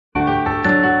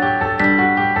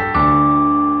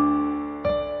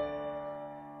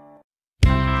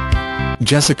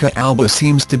Jessica Alba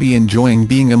seems to be enjoying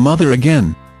being a mother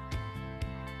again.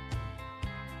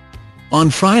 On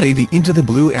Friday, the Into the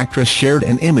Blue actress shared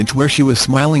an image where she was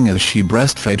smiling as she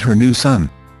breastfed her new son.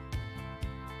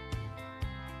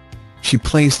 She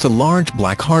placed a large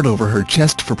black heart over her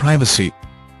chest for privacy.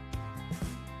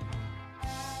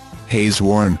 Hayes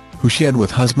Warren, who she had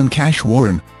with husband Cash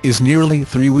Warren, is nearly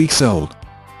 3 weeks old.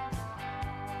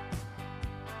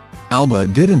 Alba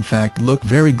did in fact look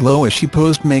very glow as she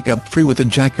posed makeup-free with a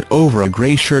jacket over a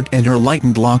grey shirt and her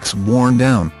lightened locks worn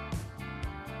down.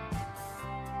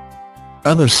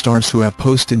 Other stars who have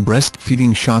posted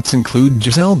breastfeeding shots include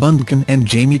Gisele Bundchen and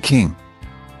Jaime King.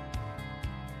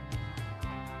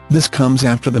 This comes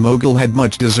after the mogul had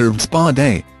much-deserved spa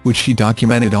day, which she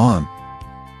documented on.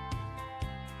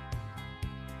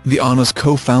 The Honest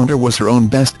co-founder was her own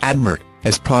best advert,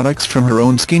 as products from her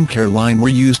own skincare line were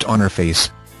used on her face.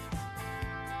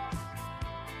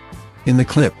 In the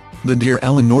clip, the Dear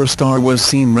Eleanor star was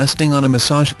seen resting on a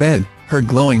massage bed, her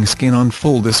glowing skin on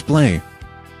full display.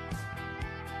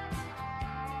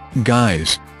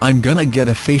 "Guys, I'm gonna get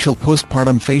a facial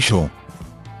postpartum facial.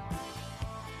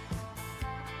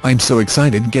 I'm so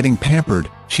excited getting pampered,"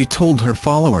 she told her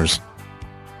followers.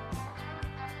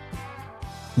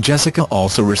 Jessica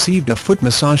also received a foot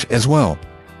massage as well.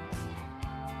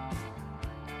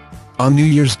 On New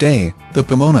Year's Day, the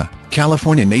Pomona,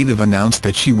 California native announced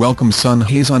that she welcomed son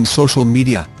Hayes on social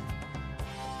media.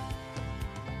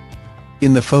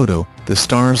 In the photo, the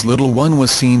star's little one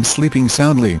was seen sleeping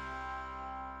soundly.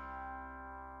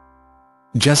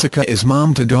 Jessica is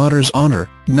mom to daughters Honor,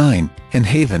 9, and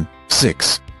Haven,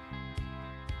 6.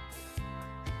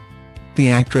 The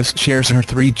actress shares her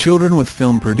 3 children with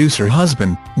film producer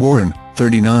husband, Warren,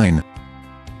 39.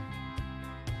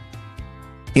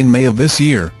 In May of this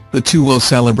year, the two will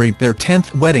celebrate their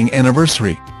 10th wedding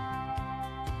anniversary.